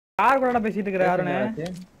யார் கூடடா பேசிட்டு இருக்கற யாருனே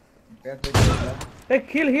ஏய்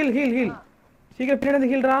ஹீல் சீக்கிரம் பின்னாடி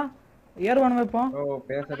வந்து ஹீல்டா ஏறுவானே இப்போ ஓ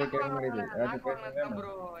பேசறதே கேட்க முடியல அது பேசுங்க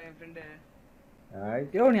ப்ரோ என் ஃப்ரெண்ட்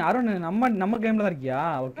யோ நீ அருண் நம்ம கேம்ல தான் இருக்கியா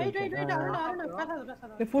ஓகே வெயிட் அருண்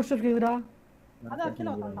பேசாத ஏய் ஃபுட் ஸ்டெப் கேக்குதுடா அத கீழ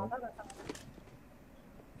வந்தான்டா அத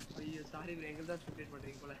ஐயோ சாரி ப்ரோ எங்க தான் ஷூட்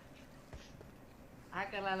பண்றீங்க போல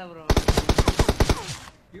ஹேக்கர்லாம் இல்ல ப்ரோ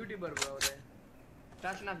யூடியூபர் ப்ரோ அவரு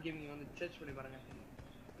ஃபேஷன் ஆஃப் கேமிங் வந்து சர்ச் பண்ணி பாருங்க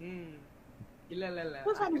இல்ல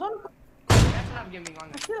ஃபேஷன் ஆஃப் கேமிங்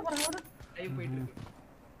வாங்க லைவ் போயிட்டு இருக்கு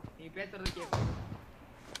நீ பேசுறது கேட்கும்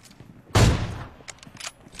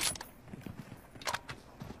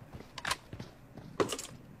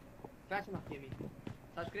ஃபேஷன் ஆஃப் கேமிங்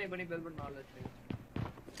சப்ஸ்கிரைப் பண்ணி பெல் பட்டன் ஆல் வச்சுங்க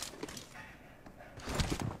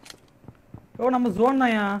ஓ நம்ம ஜோன்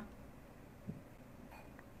தான்யா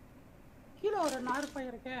கீழ ஒரு நார் பை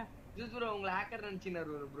இருக்கே ஜூஸ் ப்ரோ உங்க ஹேக்கர்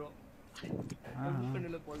நினைச்சினாரு ப்ரோ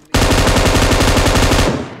பண்ணல போல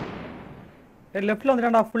ஏய் லெஃப்ட்ல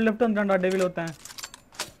வந்துடா ஃபுல் லெஃப்ட் வந்துடா டெவில் ஒருத்தன்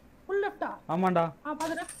ஃபுல் லெஃப்ட்டா ஆமாடா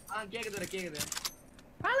பாத்துறேன் கேக்குது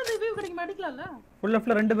மேல ரிவ்யூ கிடைக்க மாட்டீங்களா ஃபுல்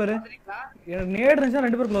லெஃப்ட்ல ரெண்டு பேர் எனக்கு நேட் இருந்துச்சு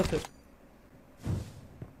ரெண்டு பேர் close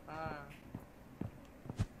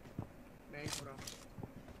nice bro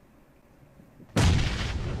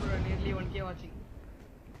bro nearly 1k watching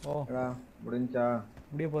ஓடா முடிஞ்சா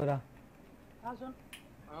முடிய போறா ஆசன்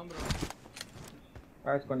ப்ரோ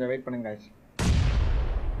गाइस கொஞ்சம் வெயிட் பண்ணுங்க गाइस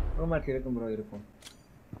ரூம் இருக்கும் ப்ரோ இருக்கும்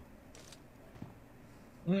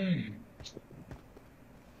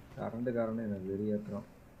கரண்ட் என்ன வெறியா ஏத்துறோம்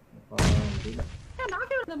முடியல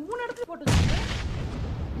நாக்கே வந்து மூணு இடத்துல போட்டுச்சு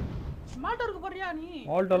மாட்டருக்கு போறியா நீ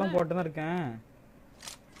ஆல்டோலாம் போட்டு தான் இருக்கேன்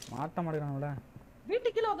மாட்ட மாட்டேங்கறானல வீட்டு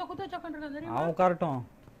கீழ வந்து குத்த சக்கன்றது தெரியுமா அவன் காரட்டும்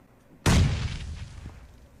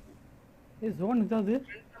ஏய் ஜோன் இதாது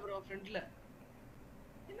ஃப்ரண்ட்ல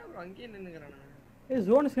என்ன ப்ரோ அங்கேயே நின்னுங்கறானே ஏய்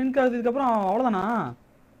ஜோன் ஸ்விங் ஆகுதுக்கு அப்புறம் அவ்வளவுதானா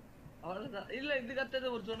அவ்வளவுதான் இல்ல இது கத்தது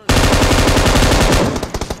ஒரு ஜோன்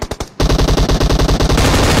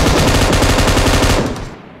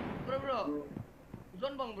ப்ரோ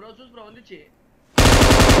ஜோன் பாங்க ப்ரோ சூஸ் ப்ரோ வந்துச்சு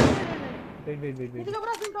வெயிட் இதுக்கு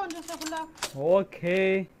அப்புறம் ஸ்விங் வந்து ஃபுல்லா ஓகே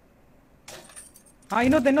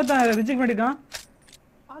இன்னொருத்த ரிஜெக்ட் பண்ணிருக்கான்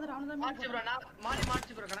பாதுடா அவன தான் மார்ச் ப்ரோ நான்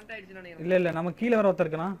மார்ச் ப்ரோ கனெக்ட் ஆயிடுச்சு நினைக்கிறேன் இல்ல நம்ம கீழ வர ஒருத்தர்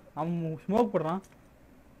இருக்கான் அவன் ஸ்மோக் போடுறான்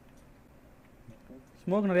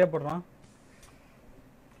ஸ்மோக் நிறைய போடுறான்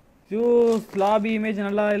ஜூஸ் லாபி இமேஜ்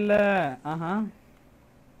நல்லா இல்ல ஆஹா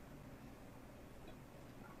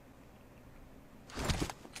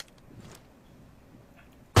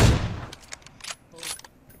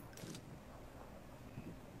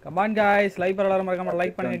கமான் गाइस லைக் பண்ண எல்லாரும் மறக்காம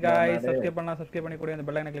லைக் பண்ணுங்க गाइस சப்ஸ்கிரைப் பண்ணா சப்ஸ்கிரைப் பண்ணி கூட இந்த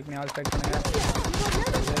பெல் ஐகானை கிளிக் பண்ணி ஆல் செலக்ட் பண்ணுங்க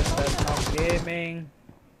கேமிங்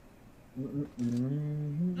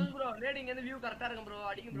ஜூஸ் ப்ரோ நேடிங் இந்த வியூ கரெக்ட்டா இருக்கு ப்ரோ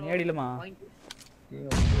அடிங்க ப்ரோ நேடிலமா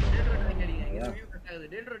டேல்ரோ அடிங்க இந்த வியூ கரெக்ட்டா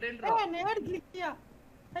இருக்கு டேல்ரோ நேடு கிளிக்கியா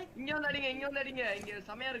இங்க வந்து அடிங்க இங்க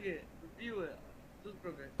செமையா இருக்கு வியூ ஜூஸ்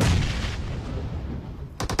ப்ரோக்கு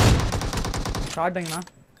ஸ்டார்டிங்னா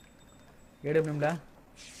ஏடபிள்யூம்ல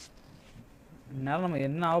நேரம் நம்ம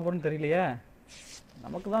என்ன ஆக போறோம்னு தெரியலையே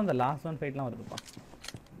நமக்கு தான் அந்த லாஸ்ட் ஒன் ஃபைட்லாம் வருதுப்பா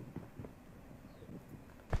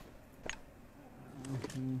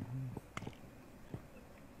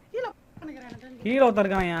கீழ பண்ணிக்கிறேன் எனக்கு கீழ ஒருத்தர்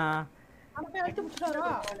இருக்கான்யா அவன் போய் அடிச்சு புடிச்சாரா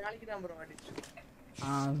நாளைக்கு தான் ப்ரோ அடிச்சு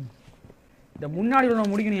இந்த முன்னாடி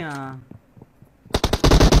ஒன்று முடிக்கணியா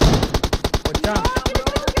போச்சா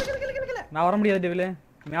நான் வர முடியாது டெவிலு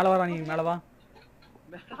மேலே வரா நீ மேலே வா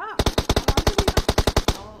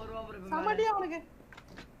சமடி அவனுக்கு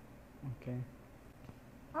ஓகே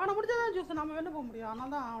அவனை முடிச்சதான் ஜூஸ் நம்ம வெளில போக முடியும்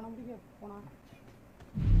அதனால தான் அவனை முடிக்க போனான்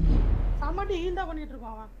சமடி ஹீல் தான் பண்ணிட்டு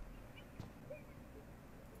இருக்கான் அவன்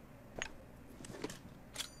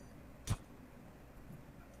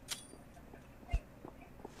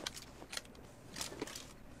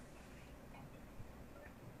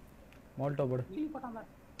மோல்டோ போடு ஹீல் போட்டான் பாரு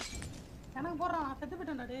எனக்கு போடுறான் நான் செத்து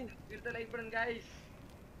போயிட்டேன்டா டேய் இந்த லைக் பண்ணுங்க गाइस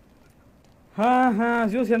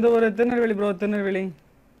ஜூஸ் எந்த ஒரு Tirunelveli bro Tirunelveli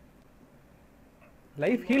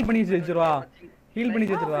life heel பண்ணி வச்சிருவா ஹீல் பண்ணி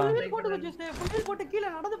வச்சிருவா ஹீல் போட்டு ஜூஸ் ஹீல் போட்டு கீழ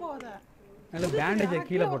நடந்து போவாத நல்ல பேண்டேஜ்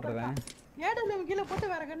கீழ போட்டுறேன் ஏடபிள்யூ கீழ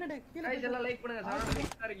போட்டு வேற கண்ணு கீழ गाइस எல்லாம் லைக் பண்ணுங்க சாப்பிட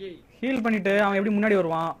மிக்ஸா இருக்கு ஹீல் பண்ணிட்டு அவன் எப்படி முன்னாடி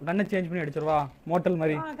வருவான் கண்ணை சேஞ்ச் பண்ணி அடிச்சிருவா மோட்டல்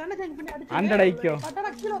மாதிரி கண்ணை சேஞ்ச் பண்ணி அடிச்சு 100 ஐக்கியோ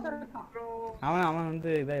பட்டடா கீழ உட்கார்றான் அவன்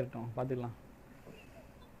வந்து இதா இருக்கட்டும் பாத்துக்கலாம்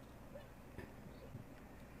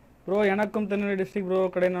ப்ரோ எனக்கும் திருநெல்வேலி டிஸ்ட்ரிக்ட் ப்ரோ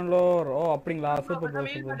கடைநல்லூர் ஓ அப்படிங்களா super bro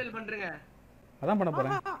heel super battle பண்றீங்க அதான் பண்ண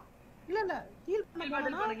போறேன் இல்ல ஹீல்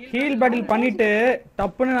பண்ண ஹீல் பேட்டில் பண்ணிட்டு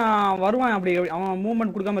டப்புன்னு நான் வருவான் அப்படி அவன்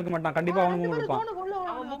மூவ்மெண்ட் கொடுக்காம இருக்க மாட்டான் கண்டிப்பா அவன் மூவ்மெண்ட் கொடுப்பான்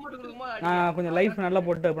அவன் மூவ்மெண்ட் கொடுக்கும்போது நான் கொஞ்சம் லைஃப் நல்லா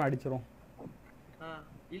போட்டு அப்புறம் அடிச்சிரும்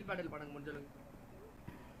ஹீல் பேட்டில் பண்ணுங்க முடிஞ்சளவுக்கு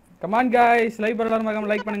கமான் गाइस லைவ் எல்லாரும் மறக்காம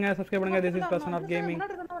லைக் பண்ணுங்க சப்ஸ்கிரைப் பண்ணுங்க this is person of gaming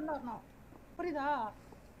புரியுதா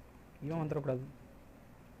இவன் வந்துற கூடாது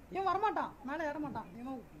இவன் வர மாட்டான் மேல ஏற மாட்டான்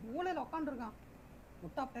இவன் மூலையில உட்கார்ந்து இருக்கான்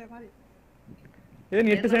முட்டா பே மாதிரி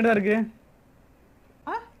ஏன் 8 செகண்ட் தான் இருக்கு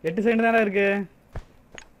 8 செகண்ட் தான இருக்கு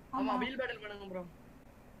ஆமா வீல் பேட்டில் பண்ணுங்க ப்ரோ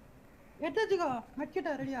எட்டச்சுக்கோ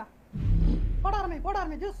மெட்கிட்ட ரெடியா போட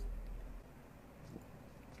ஆரம்பி ஜூஸ்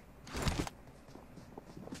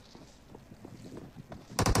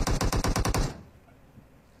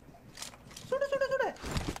சுடு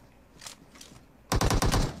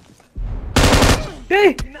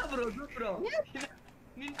டேய் என்ன ப்ரோ ஜூஸ் ப்ரோ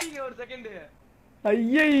நின்னுட்டீங்க ஒரு செகண்ட்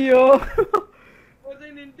ஐயையோ ஒரு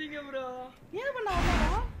நின்னுட்டீங்க ப்ரோ ஏன் பண்ணா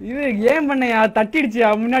இது ஏன் பண்ணையா தட்டிடுச்சியா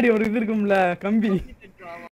முன்னாடி ஒரு இது இருக்கும்ல கம்பி